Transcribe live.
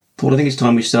Paul, I think it's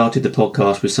time we started the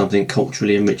podcast with something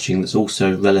culturally enriching that's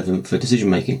also relevant for decision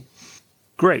making.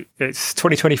 Great. It's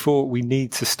 2024. We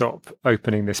need to stop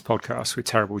opening this podcast with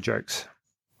terrible jokes.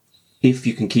 If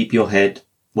you can keep your head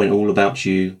when all about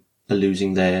you are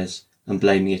losing theirs and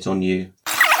blaming it on you.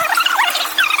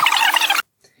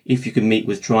 If you can meet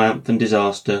with triumph and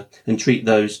disaster and treat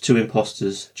those two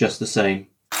imposters just the same.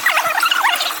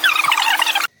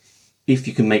 If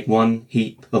you can make one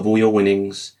heap of all your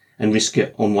winnings and risk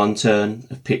it on one turn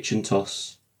of pitch and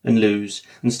toss and lose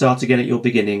and start again at your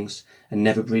beginnings and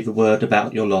never breathe a word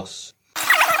about your loss.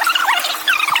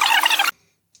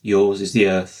 Yours is the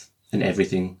earth and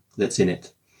everything that's in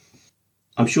it.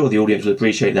 I'm sure the audience will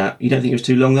appreciate that. You don't think it was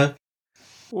too long though?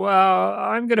 Well,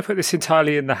 I'm going to put this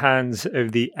entirely in the hands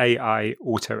of the AI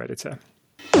auto editor.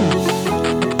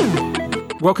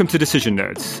 Welcome to Decision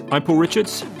Nerds. I'm Paul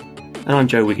Richards. And I'm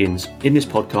Joe Wiggins. In this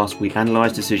podcast, we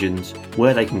analyse decisions,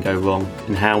 where they can go wrong,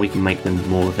 and how we can make them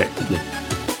more effectively.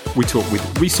 We talk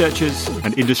with researchers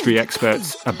and industry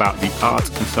experts about the art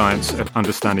and science of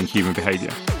understanding human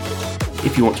behaviour.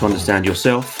 If you want to understand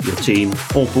yourself, your team,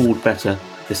 or board better,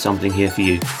 there's something here for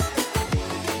you.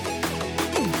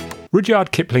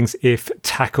 Rudyard Kipling's If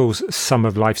tackles some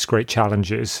of life's great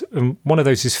challenges, and one of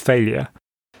those is failure.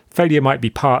 Failure might be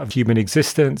part of human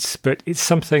existence, but it's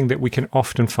something that we can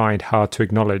often find hard to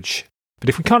acknowledge. But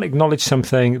if we can't acknowledge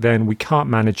something, then we can't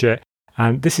manage it,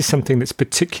 and this is something that's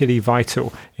particularly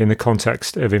vital in the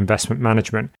context of investment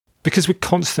management, because we're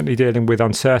constantly dealing with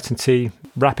uncertainty,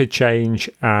 rapid change,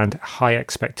 and high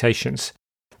expectations.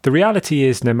 The reality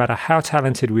is, no matter how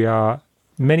talented we are,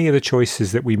 many of the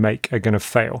choices that we make are going to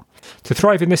fail. To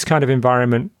thrive in this kind of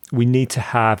environment, we need to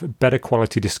have better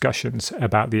quality discussions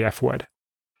about the F word.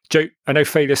 Joe, I know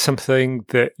failure is something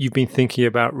that you've been thinking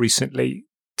about recently.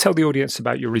 Tell the audience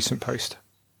about your recent post.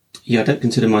 Yeah, I don't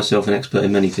consider myself an expert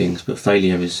in many things, but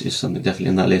failure is something definitely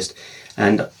on that list.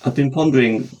 And I've been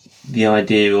pondering the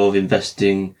idea of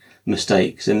investing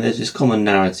mistakes. And there's this common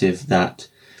narrative that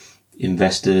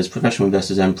investors, professional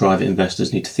investors and private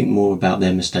investors need to think more about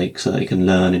their mistakes so that they can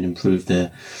learn and improve their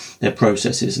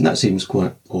processes. And that seems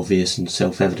quite obvious and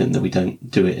self-evident that we don't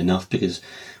do it enough because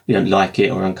we don't like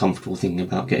it or are uncomfortable thinking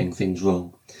about getting things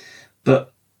wrong.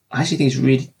 But I actually think it's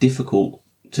really difficult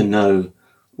to know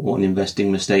what an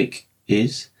investing mistake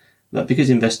is. But because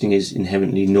investing is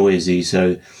inherently noisy,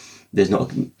 so there's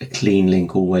not a clean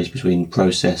link always between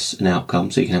process and outcome.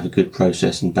 So you can have a good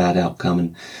process and bad outcome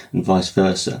and vice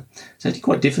versa. It's actually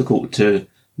quite difficult to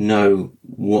know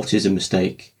what is a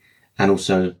mistake and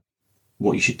also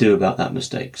what you should do about that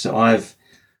mistake. So I've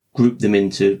grouped them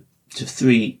into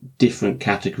three different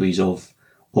categories of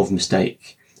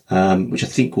mistake, which I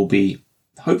think will be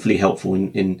hopefully helpful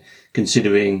in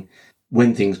considering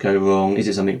when things go wrong. Is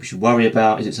it something we should worry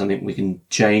about? Is it something we can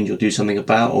change or do something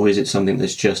about? Or is it something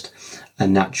that's just a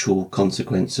natural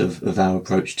consequence of our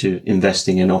approach to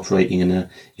investing and operating in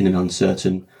an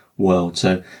uncertain world?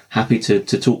 So happy to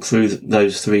talk through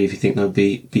those three if you think they'll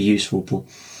be useful, Paul.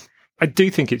 I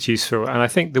do think it's useful, and I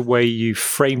think the way you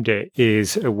framed it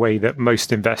is a way that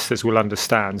most investors will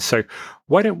understand. So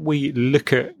why don't we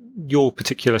look at your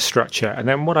particular structure, and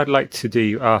then what I'd like to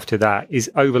do after that is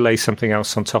overlay something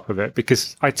else on top of it,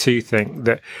 because I too think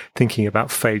that thinking about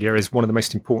failure is one of the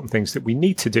most important things that we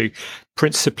need to do,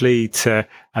 principally to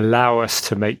allow us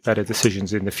to make better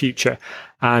decisions in the future.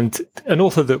 And an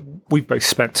author that we've both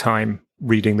spent time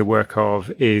reading the work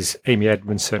of is Amy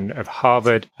Edmondson of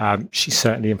Harvard. She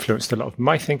certainly influenced a lot of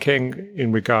my thinking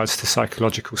in regards to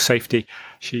psychological safety.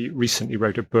 She recently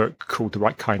wrote a book called The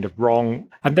Right Kind of Wrong.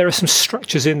 And there are some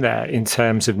structures in there in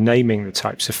terms of naming the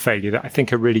types of failure that I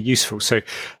think are really useful. So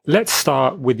let's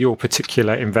start with your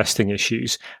particular investing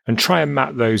issues and try and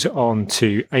map those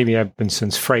onto Amy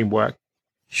Edmondson's framework.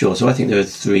 Sure. So I think there are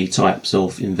three types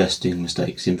of investing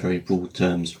mistakes in very broad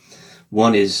terms.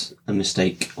 One is a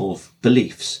mistake of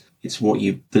beliefs. It's what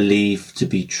you believe to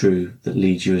be true that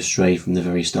leads you astray from the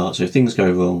very start. So if things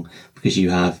go wrong because you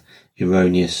have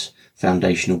erroneous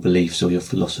foundational beliefs or your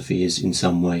philosophy is in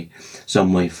some way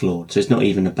flawed. So it's not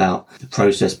even about the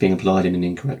process being applied in an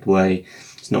incorrect way.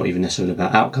 It's not even necessarily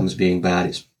about outcomes being bad.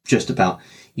 It's just about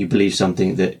you believe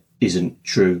something that isn't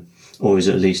true, or is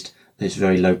at least there's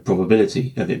very low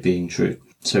probability of it being true.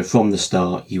 So from the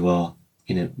start, you are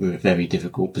in a very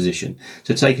difficult position.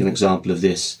 So take an example of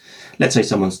this. Let's say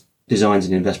someone designs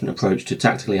an investment approach to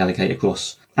tactically allocate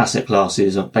across asset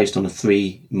classes based on a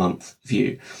 3-month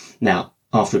view. Now,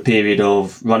 after a period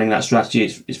of running that strategy,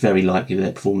 it's very likely that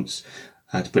their performance,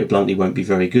 to put it bluntly, won't be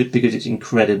very good because it's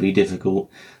incredibly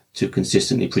difficult to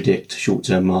consistently predict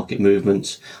short-term market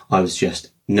movements. I would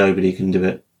suggest nobody can do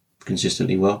it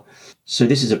consistently well. So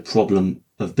this is a problem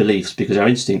of beliefs, because our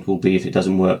instinct will be, if it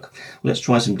doesn't work, let's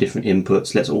try some different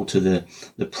inputs. Let's alter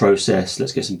the process.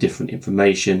 Let's get some different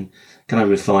information. Can I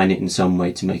refine it in some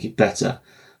way to make it better?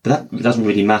 But that doesn't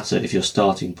really matter if your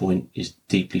starting point is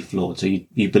deeply flawed. So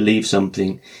you believe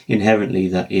something inherently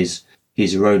that is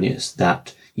erroneous,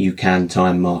 that you can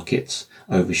time markets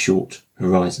over short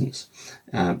horizons.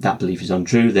 That belief is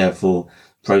untrue. Therefore,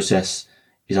 process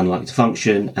is unlikely to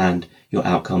function, and your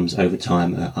outcomes over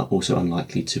time are also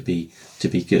unlikely to be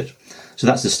good. So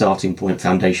that's the starting point,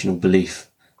 foundational belief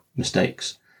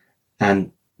mistakes.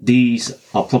 And these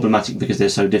are problematic because they're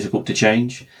so difficult to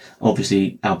change.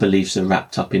 Obviously, our beliefs are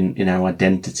wrapped up in our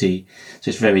identity. So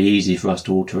it's very easy for us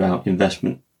to alter our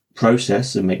investment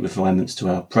process and make refinements to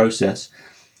our process.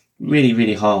 Really,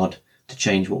 really hard to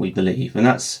change what we believe. And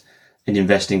that's an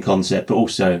investing concept, but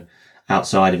also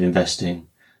outside of investing.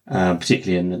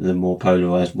 Particularly in the more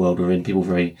polarized world we're in, people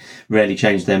very rarely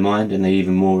change their mind, and they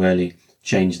even more rarely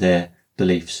change their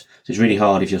beliefs. So it's really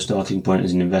hard if your starting point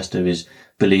as an investor is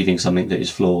believing something that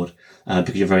is flawed,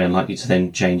 because you're very unlikely to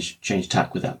then change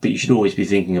tack with that. But you should always be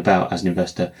thinking about, as an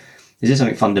investor, is there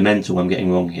something fundamental I'm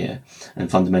getting wrong here, and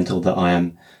fundamental that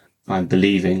I'm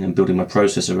believing and building my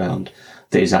process around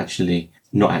that is actually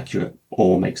not accurate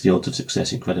or makes the odds of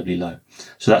success incredibly low.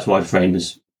 So that's what I frame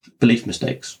as belief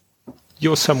mistakes.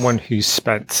 You're someone who's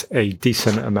spent a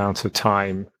decent amount of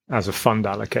time as a fund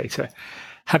allocator.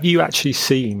 Have you actually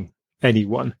seen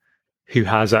anyone who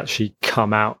has actually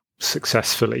come out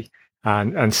successfully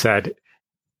and said,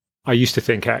 I used to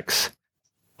think X,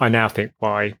 I now think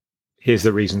Y, here's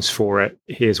the reasons for it,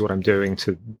 here's what I'm doing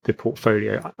to the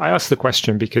portfolio? I asked the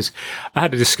question because I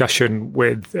had a discussion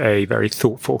with a very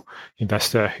thoughtful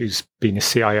investor who's been a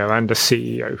CIO and a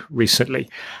CEO recently.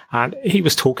 And he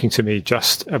was talking to me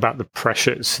just about the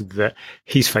pressures that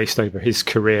he's faced over his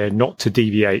career, not to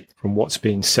deviate from what's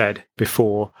been said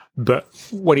before. But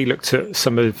when he looked at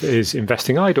some of his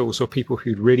investing idols or people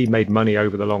who'd really made money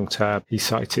over the long term, he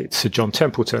cited Sir John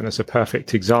Templeton as a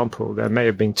perfect example. There may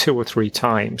have been 2 or 3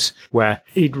 times where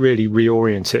he'd really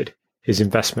reoriented his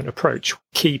investment approach.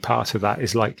 Key part of that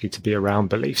is likely to be around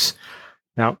beliefs.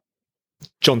 Now,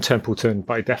 John Templeton,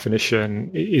 by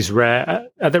definition, is rare.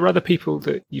 Are there other people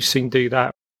that you've seen do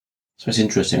that? So it's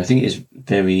interesting. I think it's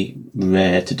very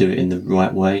rare to do it in the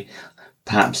right way.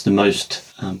 Perhaps the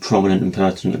most prominent and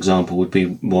pertinent example would be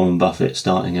Warren Buffett,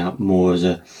 starting out more as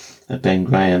a Ben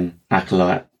Graham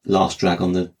acolyte, last drag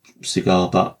on the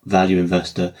cigar butt value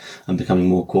investor, and becoming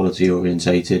more quality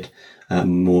orientated,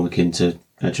 more akin to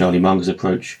Charlie Munger's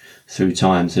approach through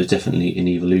time. So there's definitely an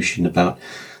evolution about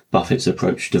Buffett's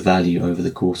approach to value over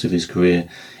the course of his career,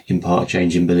 in part a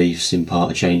change in beliefs, in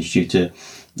part a change due to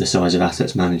the size of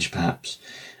assets managed, perhaps.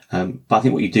 But I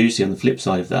think what you do see on the flip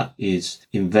side of that is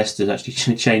investors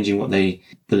actually changing what they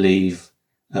believe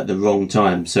at the wrong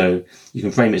time. So you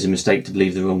can frame it as a mistake to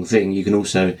believe the wrong thing. You can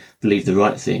also believe the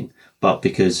right thing, but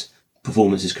because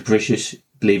performance is capricious,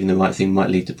 believing the right thing might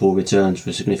lead to poor returns for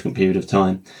a significant period of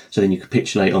time. So then you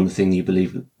capitulate on the thing you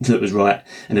believe that was right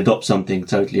and adopt something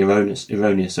totally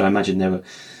erroneous. So I imagine there were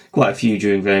quite a few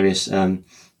during various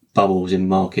bubbles in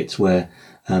markets where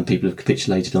people have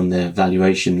capitulated on their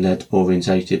valuation-led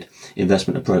orientated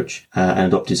investment approach and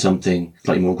adopted something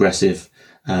slightly more aggressive,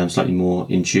 slightly more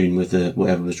in tune with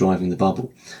whatever was driving the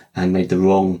bubble, and made the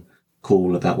wrong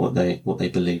call about what they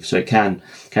believe. So it can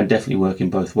definitely work in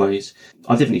both ways.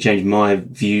 I've definitely changed my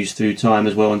views through time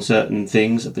as well on certain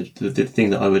things. The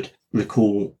thing that I would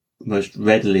recall most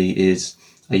readily is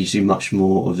I used to be much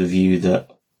more of the view that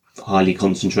highly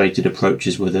concentrated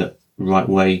approaches were the right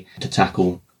way to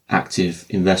tackle active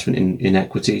investment in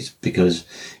equities, because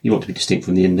you want to be distinct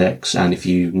from the index, and if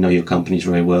you know your companies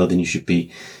very well, then you should be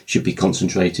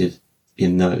concentrated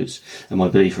in those. And my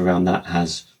belief around that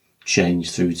has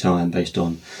changed through time based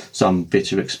on some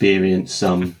bitter experience,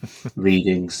 some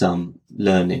reading, some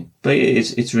learning. But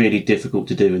it's really difficult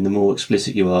to do, and the more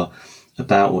explicit you are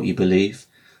about what you believe,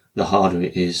 the harder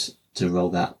it is to roll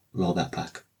that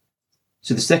back.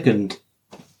 So the second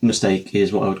mistake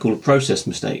is what I would call a process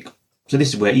mistake. So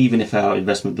this is where, even if our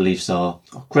investment beliefs are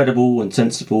credible and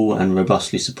sensible and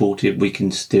robustly supported, we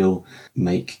can still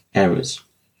make errors.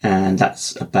 And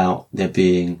that's about there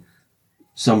being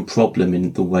some problem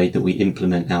in the way that we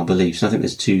implement our beliefs. And I think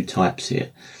there's 2 types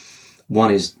here.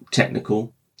 One is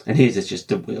technical, and here's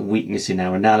just a weakness in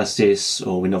our analysis,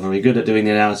 or we're not very good at doing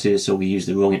the analysis, or we use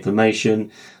the wrong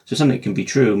information. So something can be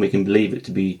true and we can believe it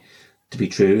to be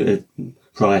true.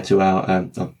 Prior to our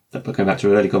going back to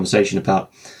our early conversation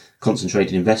about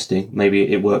concentrated investing,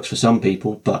 maybe it works for some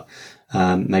people, but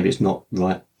maybe it's not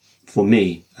right for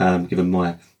me, given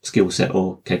my skill set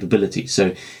or capability.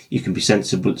 So you can be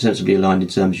sensibly aligned in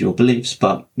terms of your beliefs,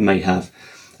 but may have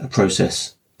a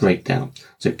process breakdown.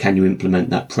 So can you implement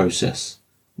that process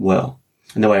well?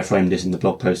 And the way I framed this in the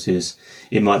blog post is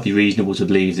it might be reasonable to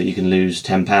believe that you can lose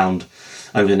 £10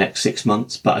 over the next 6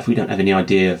 months, but if we don't have any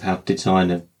idea of how to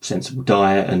design a sensible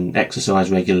diet and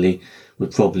exercise regularly, we're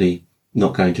probably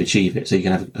not going to achieve it. So you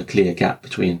can have a clear gap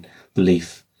between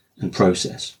belief and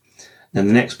process. Then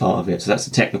the next part of it, so that's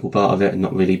the technical part of it and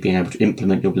not really being able to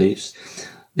implement your beliefs.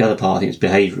 The other part, I think, is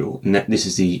behavioural, and this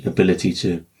is the ability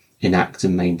to enact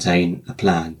and maintain a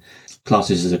plan.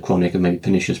 Classes as a chronic and maybe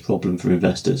pernicious problem for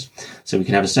investors. So we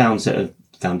can have a sound set of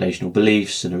foundational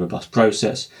beliefs and a robust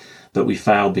process, but we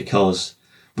fail because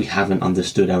we haven't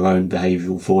understood our own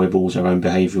behavioural foibles, our own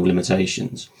behavioural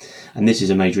limitations. And this is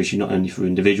a major issue not only for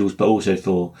individuals, but also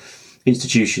for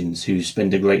institutions who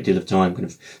spend a great deal of time kind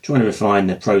of trying to refine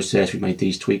their process. We've made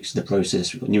these tweaks to the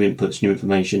process. We've got new inputs, new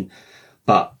information,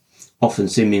 but often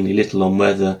seemingly little on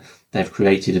whether they've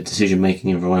created a decision-making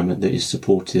environment that is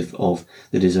supportive of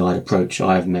the desired approach.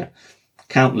 I have met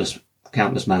countless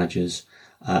managers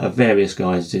of various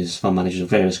guises, fund managers of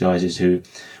various guises, who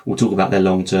will talk about their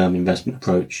long-term investment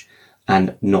approach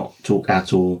and not talk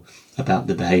at all about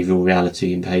the behavioural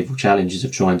reality and behavioural challenges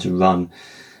of trying to run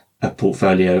a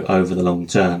portfolio over the long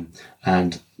term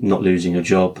and not losing a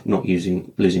job, not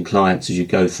losing clients as you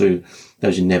go through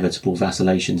those inevitable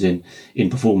vacillations in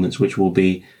performance, which will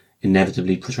be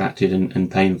inevitably protracted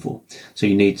and painful. So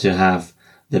you need to have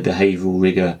the behavioural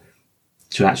rigour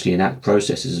to actually enact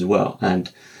processes as well.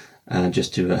 And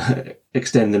just to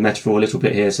extend the metaphor a little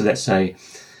bit here, so let's say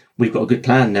we've got a good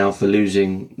plan now for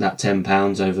losing that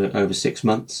 £10 over 6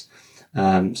 months.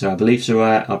 So our beliefs are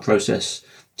right, our process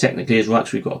technically is right,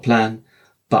 so we've got a plan,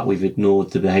 but we've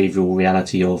ignored the behavioural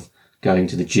reality of going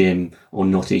to the gym or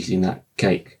not eating that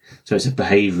cake. So it's a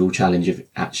behavioural challenge of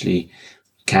actually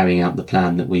carrying out the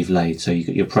plan that we've laid. So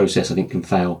your process, I think, can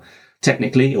fail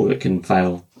technically or it can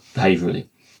fail behaviourally.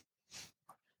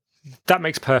 That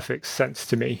makes perfect sense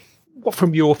to me. What,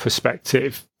 from your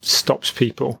perspective, stops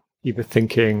people either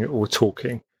thinking or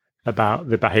talking about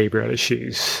the behavioural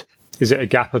issues? Is it a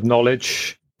gap of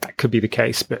knowledge? That could be the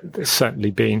case, but there's certainly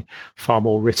been far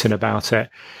more written about it.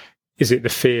 Is it the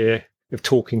fear of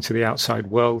talking to the outside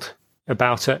world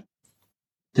about it?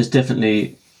 There's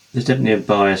definitely a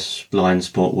bias blind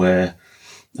spot where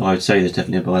we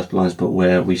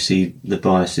see the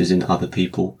biases in other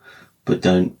people, but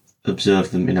don't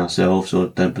observe them in ourselves or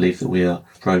don't believe that we are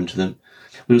prone to them.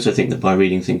 We also think that by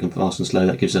reading Think and Fast and Slow,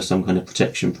 that gives us some kind of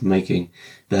protection from making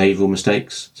behavioural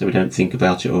mistakes. So we don't think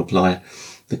about it or apply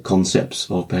the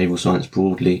concepts of behavioural science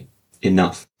broadly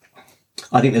enough.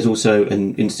 I think there's also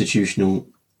an institutional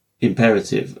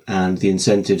imperative, and the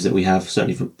incentives that we have,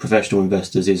 certainly for professional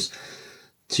investors, is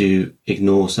to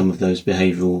ignore some of those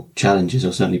behavioural challenges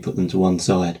or certainly put them to one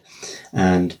side.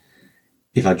 And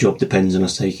if our job depends on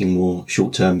us taking more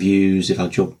short-term views, if our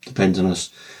job depends on us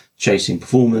chasing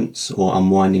performance or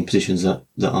unwinding positions that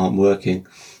aren't working,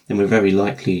 then we're very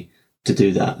likely to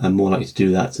do that, and more likely to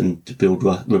do that and to build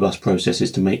robust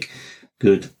processes to make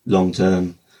good,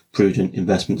 long-term, prudent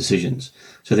investment decisions.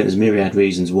 So I think there's myriad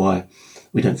reasons why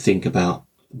we don't think about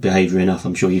behaviour enough.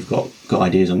 I'm sure you've got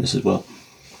ideas on this as well.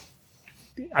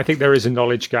 I think there is a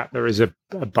knowledge gap. There is a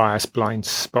bias blind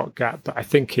spot gap, but I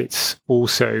think it's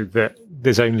also that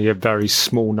there's only a very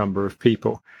small number of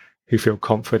people who feel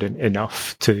confident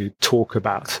enough to talk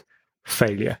about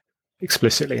failure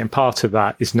explicitly. And part of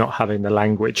that is not having the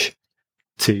language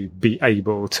to be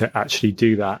able to actually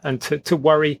do that, and to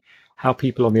worry how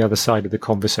people on the other side of the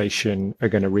conversation are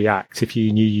going to react. If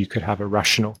you knew you could have a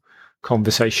rational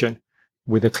conversation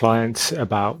with a client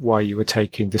about why you were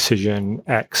taking decision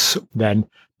X, then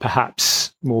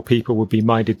perhaps more people would be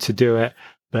minded to do it.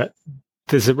 But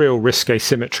there's a real risk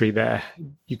asymmetry there.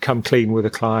 You come clean with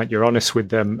a client, you're honest with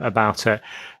them about it,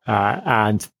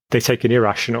 and they take an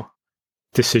irrational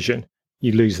decision.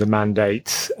 You lose the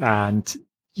mandate, and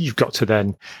you've got to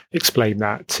then explain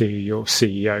that to your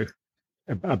CEO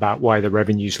about why the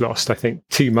revenue's lost. I think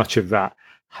too much of that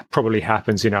probably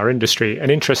happens in our industry.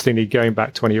 And interestingly, going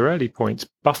back to one of your early points,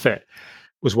 Buffett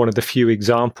was one of the few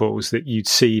examples that you'd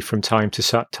see from time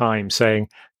to time saying,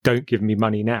 don't give me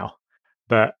money now.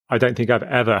 But I don't think I've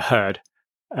ever heard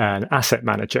an asset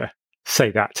manager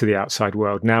say that to the outside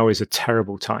world. Now is a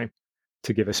terrible time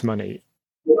to give us money.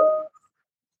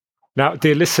 Now,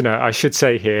 dear listener, I should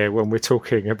say here, when we're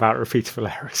talking about repeatable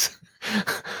errors,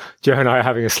 Joe and I are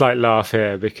having a slight laugh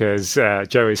here because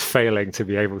Joe is failing to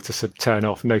be able to turn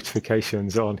off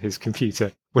notifications on his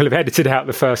computer. We'll have edited out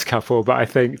the first couple, but I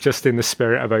think just in the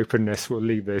spirit of openness, we'll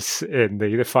leave this in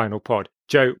the final pod.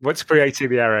 Joe, what's creating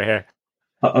the error here?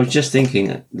 I was just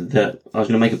thinking that I was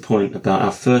going to make a point about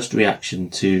our first reaction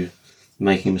to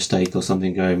making a mistake or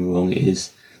something going wrong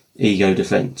is ego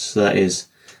defense. So that is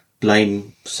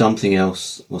blame something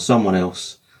else or someone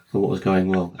else for what was going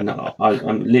wrong. And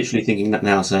I'm literally thinking that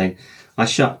now, saying I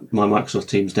shut my Microsoft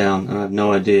Teams down and I have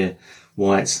no idea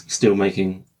why it's still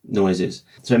making noises.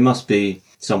 So it must be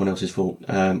someone else's fault,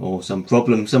 or some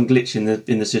problem, some glitch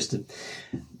in the system.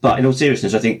 But in all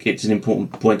seriousness, I think it's an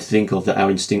important point to think of, that our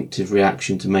instinctive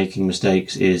reaction to making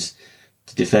mistakes is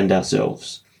to defend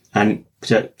ourselves. And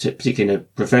particularly in a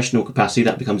professional capacity,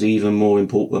 that becomes even more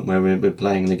important where we're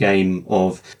playing the game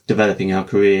of developing our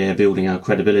career, building our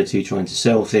credibility, trying to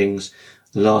sell things.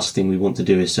 The last thing we want to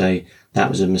do is say, that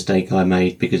was a mistake I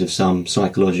made because of some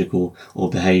psychological or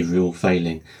behavioural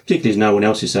failing. Particularly as no one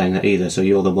else is saying that either. So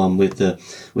you're the one with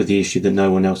the issue that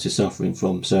no one else is suffering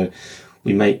from. So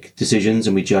we make decisions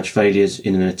and we judge failures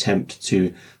in an attempt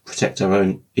to protect our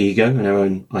own ego and our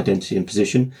own identity and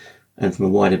position. And from a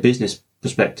wider business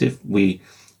perspective, we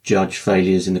judge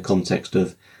failures in the context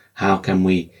of how can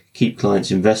we keep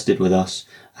clients invested with us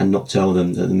and not tell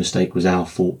them that the mistake was our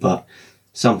fault, but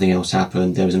something else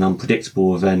happened. There was an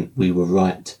unpredictable event. We were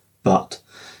right. But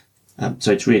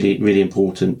so it's really, really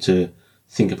important to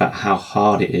think about how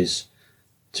hard it is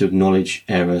to acknowledge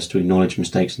errors, to acknowledge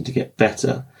mistakes and to get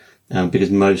better. Because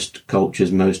most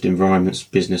cultures, most environments,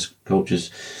 business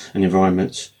cultures and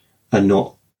environments are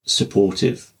not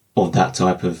supportive of that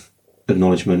type of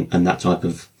acknowledgement and that type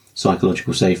of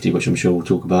psychological safety, which I'm sure we'll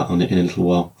talk about on it in a little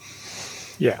while.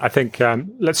 Yeah, I think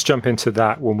let's jump into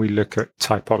that when we look at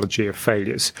typology of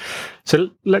failures. So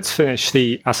let's finish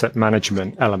the asset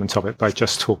management element of it by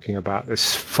just talking about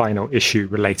this final issue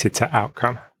related to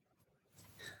outcome.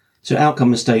 So outcome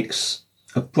mistakes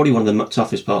are probably one of the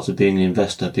toughest parts of being an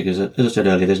investor, because, as I said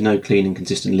earlier, there's no clean and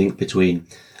consistent link between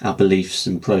our beliefs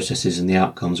and processes and the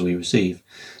outcomes we receive.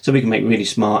 So we can make really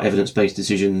smart evidence-based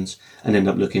decisions and end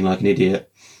up looking like an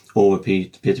idiot, or appear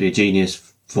to be a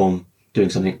genius from doing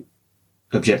something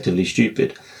objectively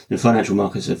stupid. The financial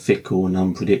markets are fickle and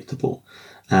unpredictable,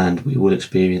 and we will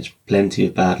experience plenty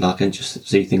of bad luck and just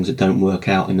see things that don't work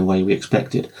out in the way we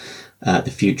expected.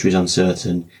 The future is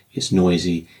uncertain, it's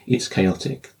noisy, it's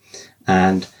chaotic.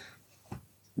 And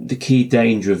the key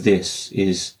danger of this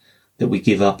is that we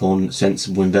give up on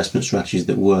sensible investment strategies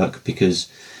that work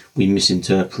because we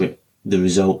misinterpret the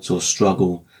results or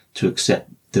struggle to accept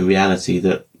the reality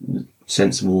that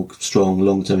sensible, strong,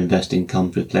 long-term investing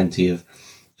comes with plenty of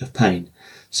pain.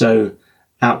 So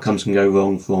outcomes can go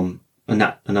wrong from a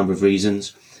number of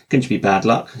reasons. It can just be bad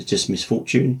luck, it's just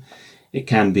misfortune. It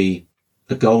can be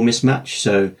a goal mismatch.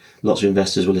 So lots of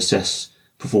investors will assess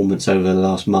performance over the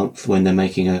last month when they're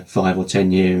making a 5 or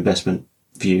 10 year investment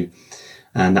view.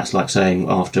 And that's like saying,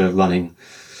 after running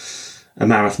a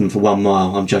marathon for 1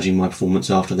 mile, I'm judging my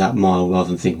performance after that mile rather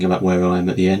than thinking about where I am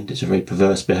at the end. It's a very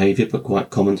perverse behaviour, but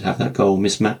quite common to have that goal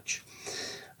mismatch.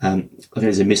 I think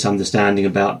there's a misunderstanding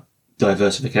about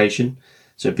diversification.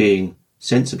 So being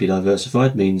sensibly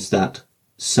diversified means that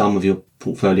some of your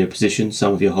portfolio positions,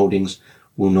 some of your holdings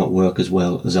will not work as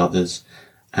well as others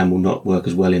and will not work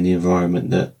as well in the environment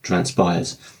that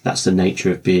transpires. That's the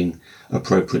nature of being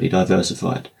appropriately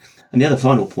diversified. And the other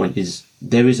final point is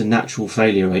there is a natural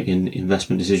failure rate in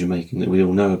investment decision making that we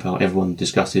all know about. Everyone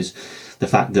discusses the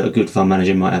fact that a good fund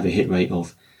manager might have a hit rate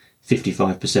of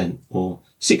 55% or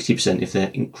 60% if they're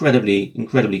incredibly,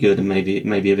 incredibly good and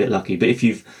maybe a bit lucky. But if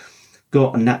you've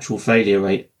got a natural failure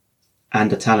rate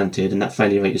and are talented, and that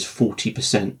failure rate is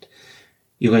 40%,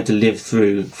 you're going to live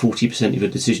through 40% of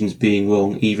your decisions being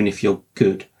wrong, even if you're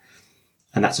good.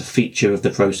 And that's a feature of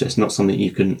the process, not something you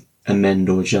can amend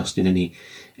or adjust in any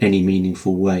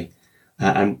meaningful way.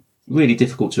 And really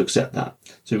difficult to accept that.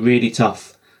 So really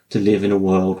tough to live in a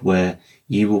world where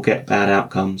you will get bad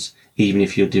outcomes, even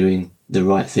if you're doing the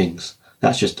right things.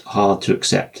 That's just hard to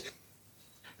accept.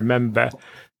 Remember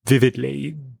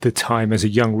vividly the time as a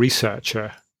young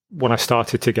researcher when I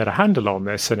started to get a handle on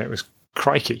this, and it was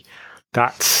crikey.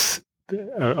 That's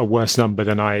a worse number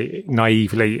than I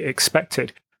naively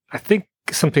expected. I think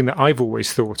something that I've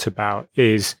always thought about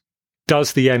is,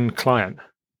 does the end client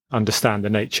understand the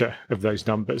nature of those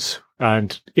numbers?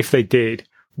 And if they did,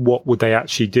 what would they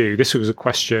actually do? This was a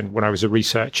question when I was a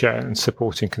researcher and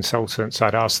supporting consultants.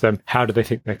 I'd ask them, how do they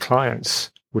think their clients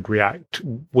would react?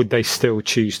 Would they still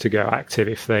choose to go active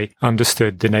if they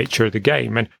understood the nature of the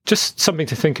game? And just something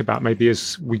to think about maybe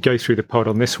as we go through the pod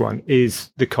on this one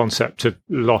is the concept of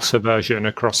loss aversion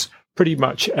across pretty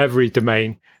much every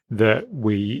domain that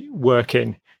we work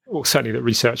in, or certainly that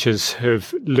researchers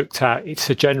have looked at. It's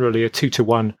generally a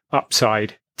 2-to-1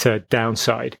 upside to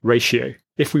downside ratio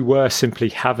If we were simply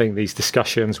having these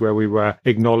discussions where we were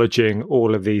acknowledging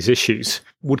all of these issues,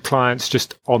 would clients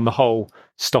just on the whole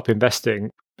stop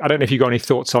investing? I don't know if you've got any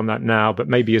thoughts on that now, but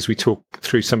maybe as we talk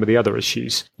through some of the other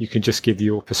issues, you can just give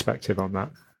your perspective on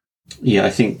that. Yeah, I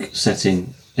think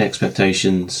setting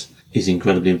expectations is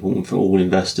incredibly important for all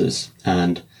investors,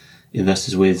 and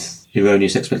investors with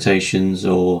erroneous expectations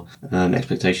or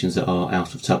expectations that are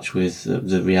out of touch with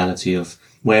the reality of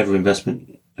whatever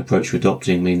investment approach you're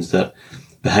adopting means that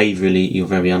behaviourally you're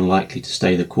very unlikely to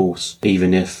stay the course,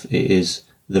 even if it is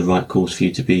the right course for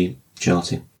you to be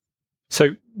charting.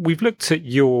 So we've looked at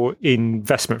your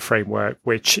investment framework,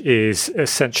 which is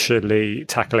essentially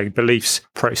tackling beliefs,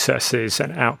 processes,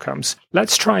 and outcomes.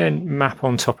 Let's try and map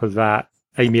on top of that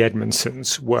Amy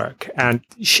Edmondson's work. And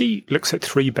she looks at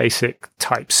 3 basic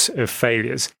types of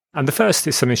failures. And the first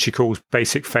is something she calls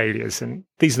basic failures. And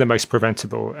these are the most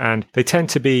preventable. And they tend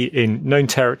to be in known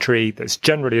territory. There's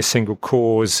generally a single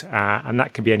cause. And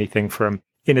that can be anything from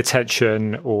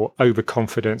inattention or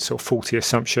overconfidence or faulty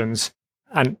assumptions.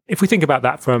 And if we think about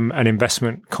that from an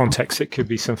investment context, it could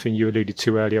be something you alluded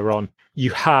to earlier on.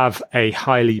 You have a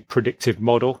highly predictive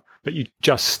model, but you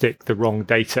just stick the wrong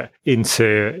data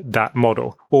into that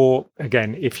model. Or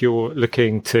again, if you're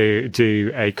looking to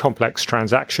do a complex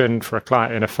transaction for a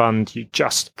client in a fund, you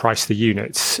just price the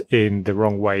units in the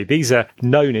wrong way. These are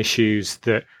known issues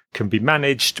that can be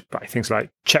managed by things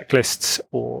like checklists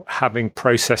or having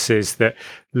processes that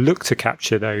look to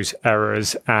capture those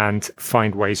errors and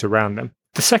find ways around them.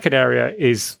 The second area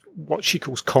is what she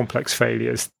calls complex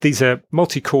failures. These are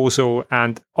multi-causal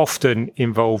and often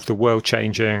involve the world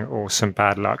changing or some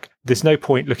bad luck. There's no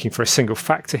point looking for a single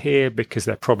factor here because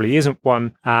there probably isn't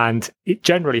one. And it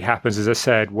generally happens, as I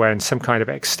said, when some kind of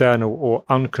external or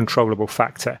uncontrollable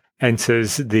factor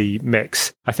enters the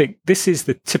mix. I think this is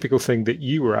the typical thing that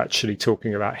you were actually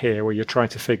talking about here, where you're trying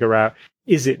to figure out,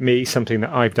 is it me, something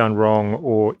that I've done wrong,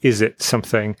 or is it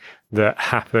something that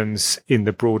happens in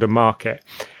the broader market?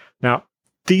 Now,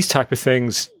 these type of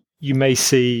things, you may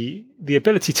see the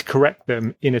ability to correct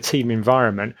them in a team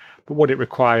environment, but what it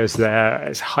requires there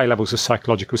is high levels of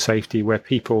psychological safety where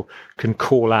people can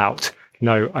call out,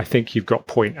 no, I think you've got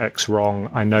point X wrong.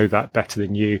 I know that better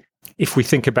than you. If we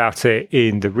think about it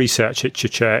in the research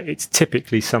literature, it's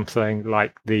typically something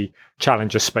like the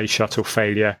Challenger space shuttle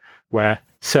failure, where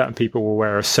certain people were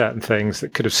aware of certain things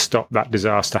that could have stopped that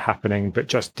disaster happening, but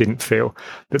just didn't feel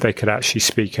that they could actually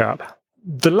speak up.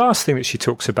 The last thing that she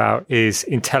talks about is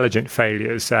intelligent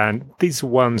failures, and these are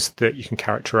ones that you can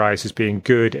characterize as being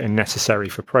good and necessary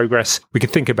for progress. We can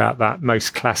think about that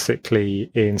most classically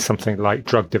in something like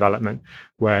drug development,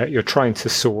 where you're trying to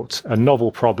sort a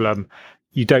novel problem.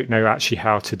 You don't know actually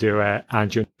how to do it,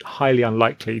 and you're highly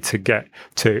unlikely to get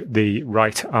to the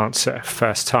right answer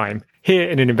first time. Here,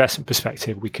 in an investment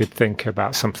perspective, we could think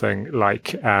about something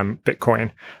like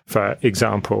Bitcoin, for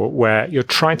example, where you're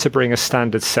trying to bring a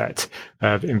standard set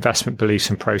of investment beliefs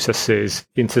and processes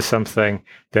into something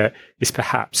that is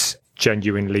perhaps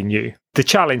genuinely new. The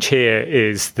challenge here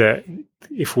is that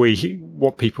if we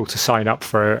want people to sign up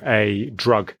for a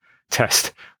drug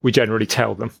test, we generally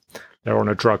tell them they're on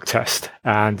a drug test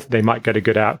and they might get a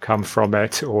good outcome from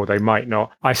it, or they might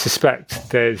not. I suspect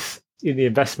there's, in the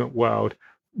investment world,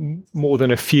 more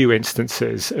than a few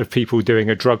instances of people doing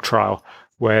a drug trial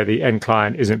where the end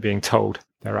client isn't being told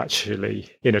they're actually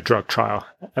in a drug trial.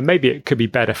 And maybe it could be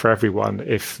better for everyone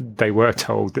if they were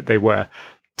told that they were,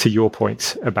 to your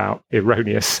point about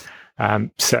erroneous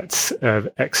sets of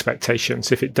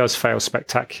expectations. If it does fail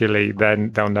spectacularly,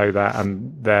 then they'll know that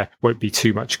and there won't be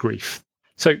too much grief.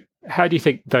 So how do you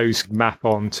think those map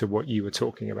on to what you were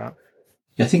talking about?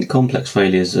 I think complex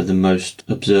failures are the most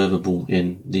observable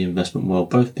in the investment world,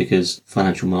 both because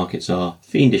financial markets are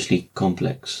fiendishly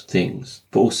complex things,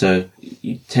 but also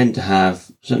you tend to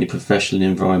have certainly professional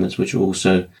environments which are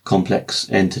also complex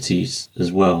entities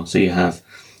as well. So you have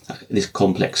this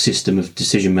complex system of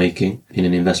decision making in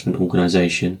an investment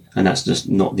organization, and that's just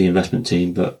not the investment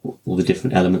team, but all the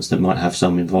different elements that might have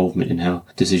some involvement in how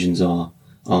decisions are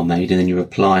made, and then you're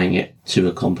applying it to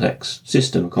a complex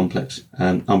system, a complex,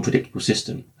 unpredictable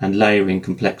system. And layering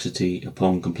complexity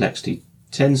upon complexity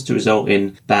tends to result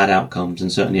in bad outcomes,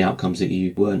 and certainly outcomes that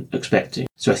you weren't expecting.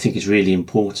 So I think it's really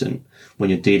important when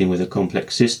you're dealing with a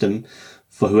complex system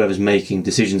for whoever's making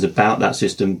decisions about that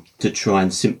system to try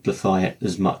and simplify it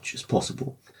as much as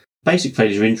possible. Basic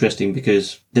failures are interesting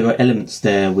because there are elements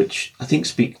there which I think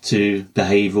speak to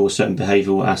certain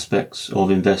behavioural aspects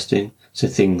of investing. So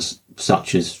things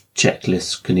such as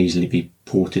checklists can easily be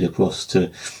ported across to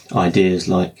ideas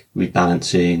like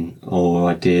rebalancing or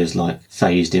ideas like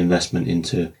phased investment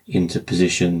into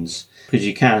positions. Because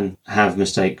you can have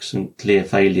mistakes and clear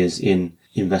failures in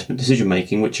investment decision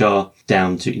making, which are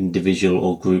down to individual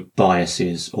or group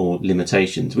biases or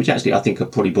limitations, which actually I think are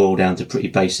probably boiled down to pretty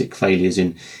basic failures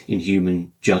in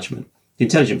human judgment.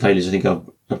 Intelligent failures, I think, are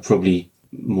probably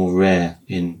more rare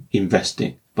in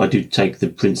investing. But I do take the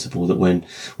principle that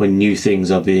when new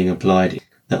things are being applied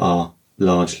that are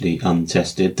largely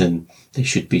untested, then they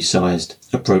should be sized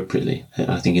appropriately.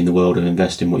 I think in the world of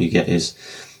investing, what you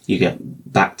get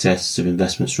back tests of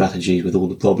investment strategies with all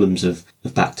the problems of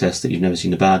back tests that you've never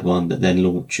seen a bad one that then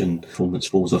launch and performance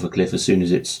falls off a cliff as soon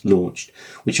as it's launched,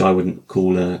 which I wouldn't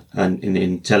call an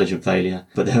intelligent failure.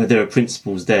 But there are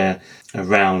principles there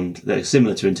around that are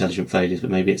similar to intelligent failures,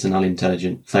 but maybe it's an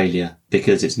unintelligent failure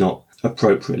because it's not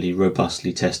appropriately,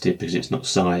 robustly tested, because it's not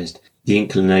sized. The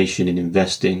inclination in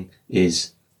investing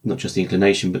is not just the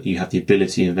inclination, but you have the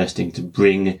ability in investing to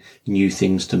bring new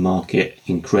things to market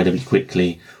incredibly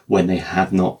quickly when they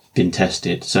have not been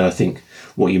tested. So I think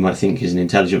what you might think is an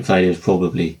intelligent failure is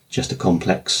probably just a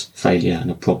complex failure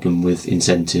and a problem with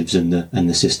incentives and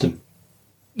the system.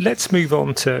 Let's move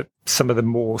on to some of the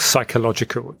more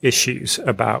psychological issues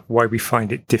about why we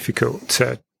find it difficult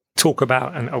to talk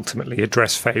about and ultimately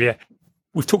address failure.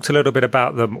 We've talked a little bit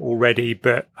about them already,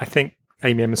 but I think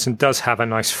Amy Emerson does have a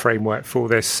nice framework for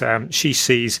this. She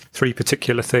sees three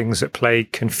particular things at play: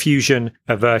 confusion,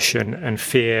 aversion, and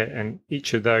fear. And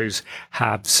each of those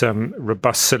have some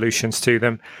robust solutions to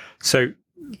them. So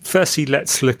firstly,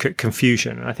 let's look at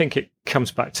confusion. And I think it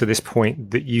comes back to this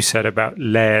point that you said about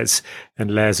layers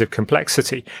and layers of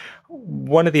complexity.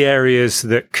 One of the areas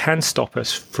that can stop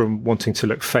us from wanting to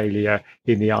look failure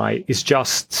in the eye is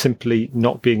just simply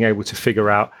not being able to figure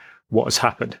out what has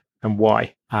happened and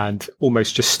why, and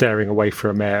almost just staring away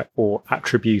from it or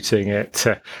attributing it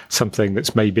to something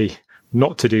that's maybe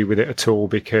not to do with it at all,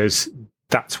 because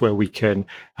that's where we can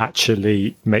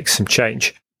actually make some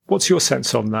change. What's your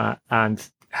sense on that? And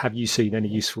have you seen any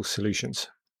useful solutions?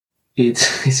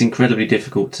 It's incredibly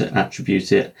difficult to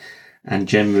attribute it, and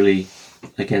generally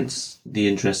against the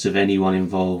interests of anyone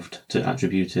involved to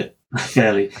attribute it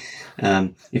fairly.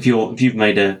 If you've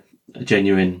made a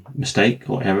genuine mistake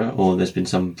or error, or there's been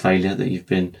some failure that you've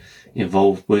been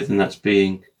involved with and that's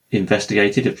being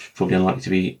investigated, it's probably unlikely to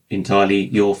be entirely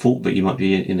your fault, but you might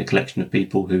be in a collection of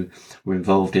people who were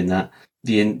involved in that.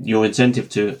 Your incentive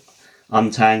to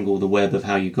untangle the web of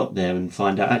how you got there and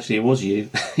find out actually it was you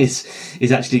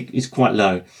is quite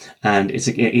low. And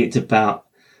it's about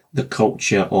the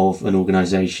culture of an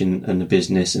organization and a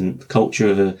business, and the culture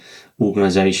of an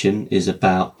organization is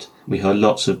about, we heard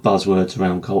lots of buzzwords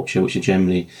around culture, which are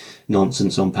generally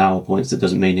nonsense on PowerPoints that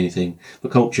doesn't mean anything.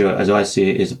 But culture, as I see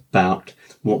it, is about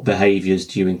what behaviors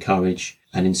do you encourage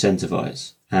and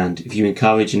incentivize. And if you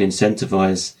encourage and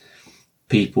incentivize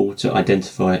people to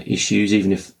identify issues,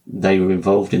 even if they were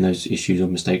involved in those issues or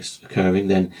mistakes occurring,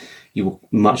 then you're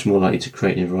much more likely to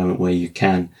create an environment where you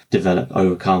can develop,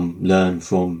 overcome, learn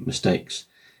from mistakes.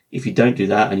 If you don't do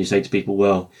that and you say to people,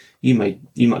 well, you might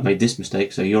have made this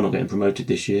mistake, so you're not getting promoted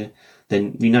this year,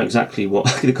 then you know exactly what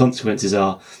the consequences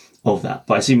are of that.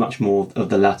 But I see much more of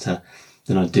the latter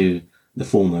than I do the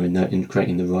former in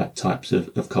creating the right types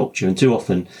of culture. And too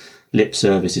often lip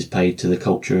service is paid to the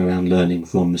culture around learning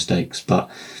from mistakes, but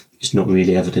it's not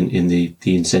really evident in the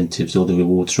incentives or the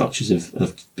reward structures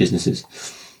of businesses.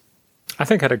 I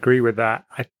think I'd agree with that.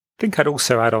 I think I'd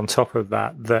also add on top of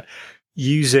that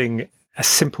using a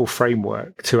simple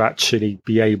framework to actually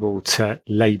be able to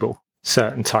label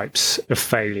certain types of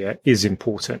failure is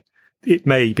important. It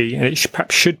may be, and it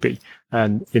perhaps should be,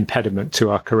 an impediment to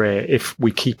our career if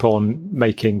we keep on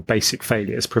making basic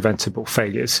failures, preventable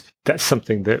failures. That's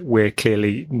something that we're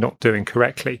clearly not doing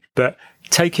correctly. But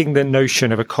taking the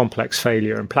notion of a complex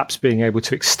failure and perhaps being able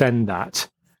to extend that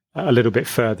a little bit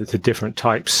further to different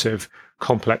types of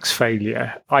complex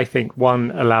failure, I think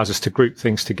one allows us to group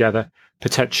things together,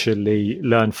 potentially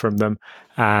learn from them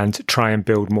and try and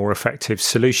build more effective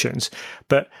solutions.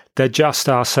 But there just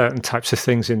are certain types of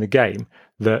things in the game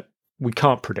that we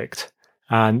can't predict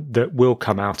and that will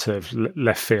come out of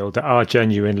left field, that are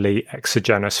genuinely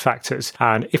exogenous factors.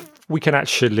 And if we can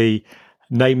actually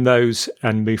name those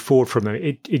and move forward from them,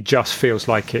 it just feels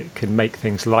like it can make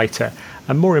things lighter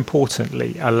and, more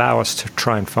importantly, allow us to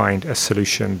try and find a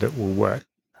solution that will work.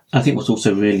 I think what's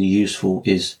also really useful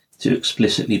is to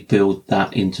explicitly build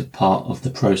that into part of the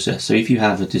process. So if you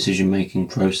have a decision-making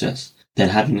process, then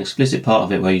having an explicit part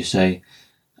of it where you say,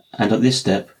 and at this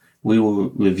step, we will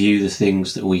review the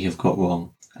things that we have got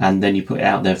wrong. And then you put it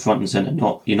out there front and center.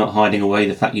 You're not hiding away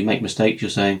the fact you make mistakes. You're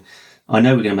saying, I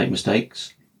know we're going to make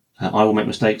mistakes. I will make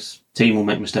mistakes. Team will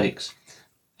make mistakes.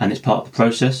 And it's part of the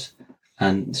process.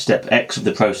 And step X of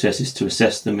the process is to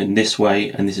assess them in this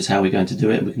way, and this is how we're going to do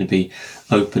it. We're going to be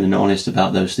open and honest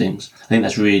about those things. I think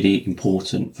that's really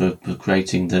important for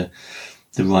creating the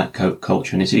right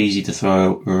culture. And it's easy to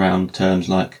throw around terms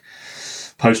like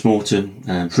post-mortem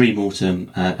and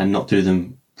pre-mortem and not do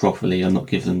them properly or not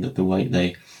give them the weight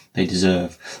they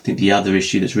deserve. I think the other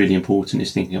issue that's really important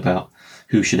is thinking about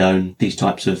who should own these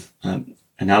types of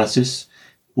analysis.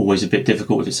 Always a bit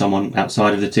difficult if it's someone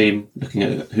outside of the team looking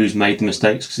at who's made the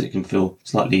mistakes, because it can feel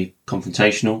slightly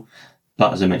confrontational.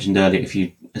 But as I mentioned earlier, if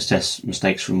you assess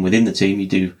mistakes from within the team, you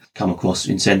do come across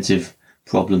incentive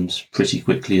problems pretty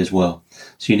quickly as well.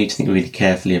 So you need to think really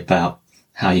carefully about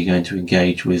how you're going to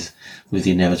engage with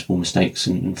the inevitable mistakes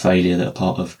and failure that are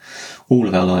part of all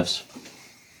of our lives.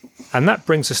 And that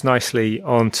brings us nicely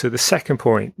on to the second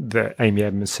point that Amy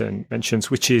Edmondson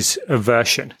mentions, which is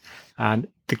aversion. And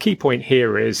the key point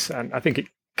here is, and I think it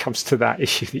comes to that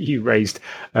issue that you raised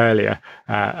earlier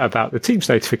about the Teams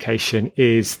notification,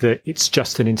 is that it's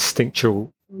just an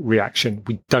instinctual reaction.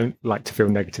 We don't like to feel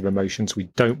negative emotions. We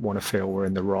don't want to feel we're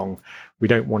in the wrong. We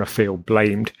don't want to feel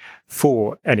blamed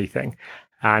for anything.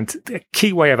 And the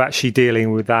key way of actually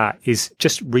dealing with that is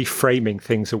just reframing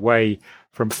things away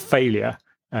from failure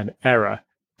and error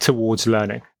towards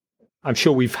learning. I'm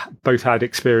sure we've both had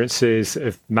experiences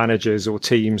of managers or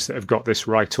teams that have got this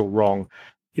right or wrong.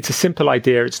 It's a simple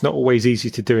idea. It's not always easy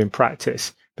to do in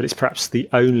practice, but it's perhaps the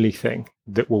only thing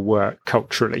that will work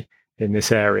culturally in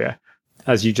this area.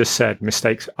 As you just said,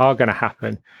 mistakes are going to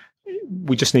happen.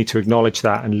 We just need to acknowledge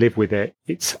that and live with it.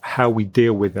 It's how we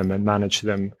deal with them and manage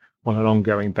them on an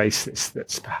ongoing basis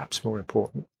that's perhaps more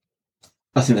important.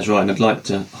 I think that's right. And I'd like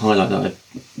to highlight that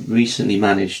I've recently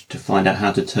managed to find out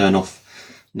how to turn off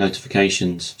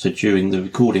notifications. So during the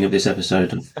recording of this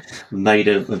episode, I've made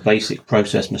a basic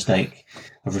process mistake.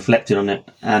 I've reflected on it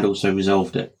and also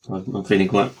resolved it. So I'm feeling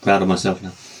quite proud of myself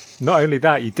now. Not only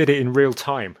that, you did it in real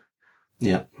time.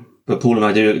 Yeah. But Paul and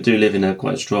I do live in a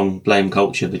quite strong blame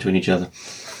culture between each other.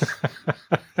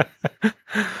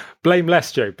 Blame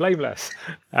less, Joe. Blame less.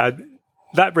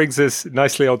 That brings us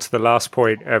nicely on to the last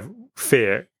point of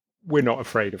fear. We're not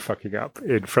afraid of fucking up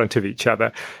in front of each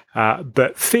other.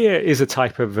 But fear is a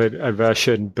type of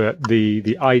aversion, but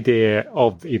the idea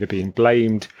of either being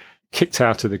blamed, kicked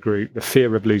out of the group, the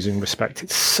fear of losing respect,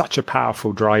 it's such a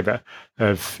powerful driver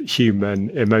of human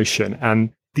emotion.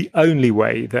 And the only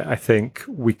way that I think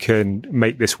we can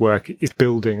make this work is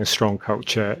building a strong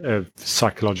culture of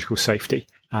psychological safety.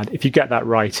 And if you get that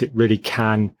right, it really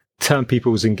can turn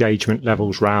people's engagement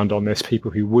levels round on this.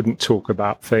 People who wouldn't talk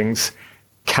about things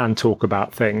can talk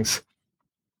about things.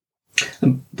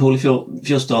 And Paul, if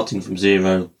you're starting from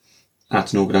zero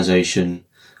at an organisation,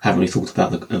 haven't really thought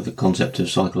about the concept of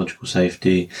psychological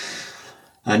safety,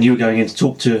 and you were going in to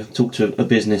talk to a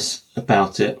business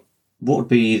about it, what would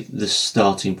be the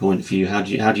starting point for you? How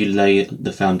do you lay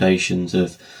the foundations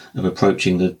of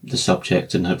approaching the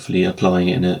subject and hopefully applying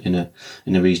it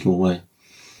in a reasonable way?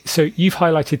 So you've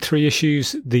highlighted three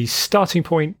issues: the starting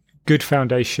point, good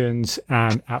foundations,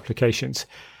 and applications.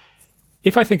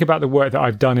 If I think about the work that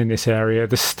I've done in this area,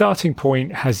 the starting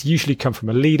point has usually come from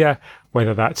a leader,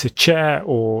 whether that's a chair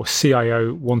or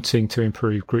CIO wanting to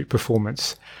improve group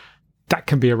performance. That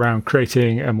can be around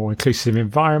creating a more inclusive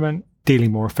environment,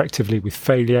 dealing more effectively with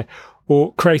failure,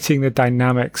 or creating the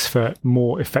dynamics for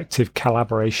more effective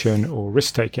collaboration or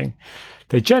risk-taking.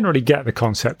 They generally get the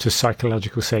concept of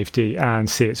psychological safety and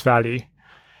see its value.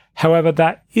 However,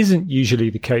 that isn't usually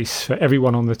the case for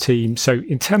everyone on the team. So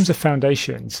in terms of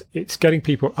foundations, it's getting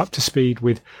people up to speed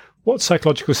with what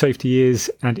psychological safety is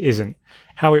and isn't,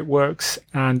 how it works,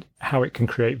 and how it can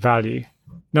create value.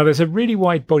 Now, there's a really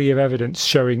wide body of evidence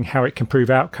showing how it can improve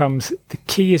outcomes. The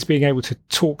key is being able to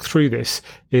talk through this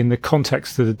in the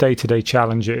context of the day-to-day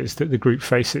challenges that the group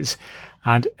faces,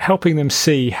 and helping them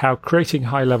see how creating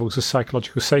high levels of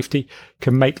psychological safety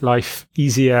can make life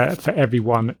easier for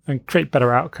everyone and create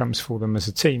better outcomes for them as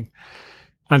a team.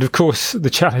 And of course, the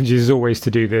challenge is always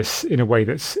to do this in a way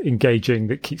that's engaging,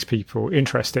 that keeps people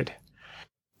interested.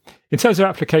 In terms of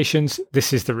applications,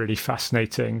 this is the really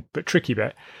fascinating but tricky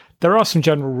bit. There are some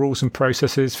general rules and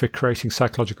processes for creating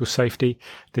psychological safety.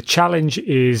 The challenge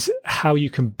is how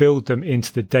you can build them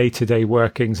into the day-to-day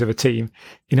workings of a team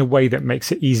in a way that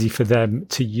makes it easy for them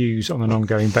to use on an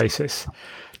ongoing basis.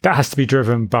 That has to be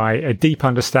driven by a deep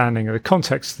understanding of the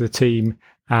context of the team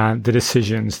and the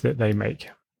decisions that they make.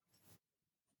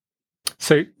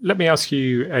 So let me ask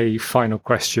you a final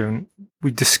question.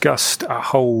 We discussed a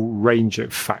whole range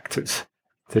of factors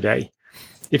today.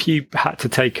 If you had to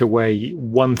take away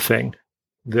one thing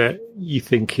that you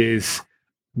think is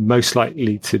most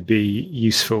likely to be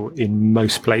useful in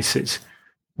most places,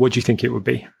 what do you think it would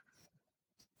be?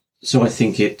 So I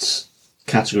think it's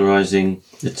categorizing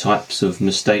the types of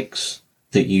mistakes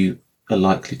that you are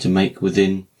likely to make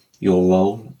within your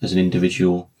role as an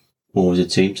individual or as a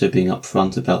team. So being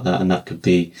upfront about that, and that could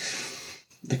be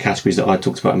the categories that I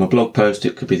talked about in my blog post.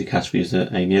 It could be the categories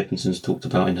that Amy Edmondson's talked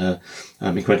about in her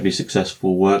incredibly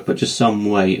successful work, but just some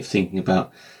way of thinking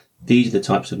about these are the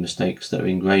types of mistakes that are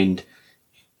ingrained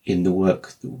in the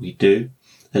work that we do.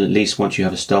 And at least once you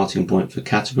have a starting point for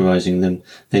categorizing them,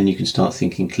 then you can start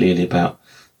thinking clearly about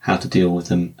how to deal with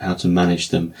them, how to manage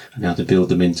them, and how to build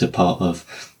them into part of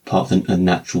a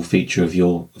natural feature of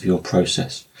your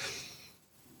process.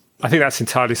 I think that's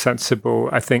entirely sensible.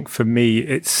 I think for me,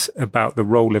 it's about the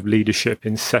role of leadership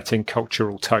in setting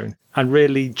cultural tone and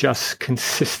really just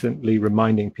consistently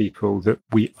reminding people that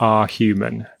we are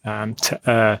human. To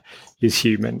err is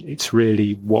human. It's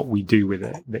really what we do with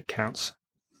it that counts.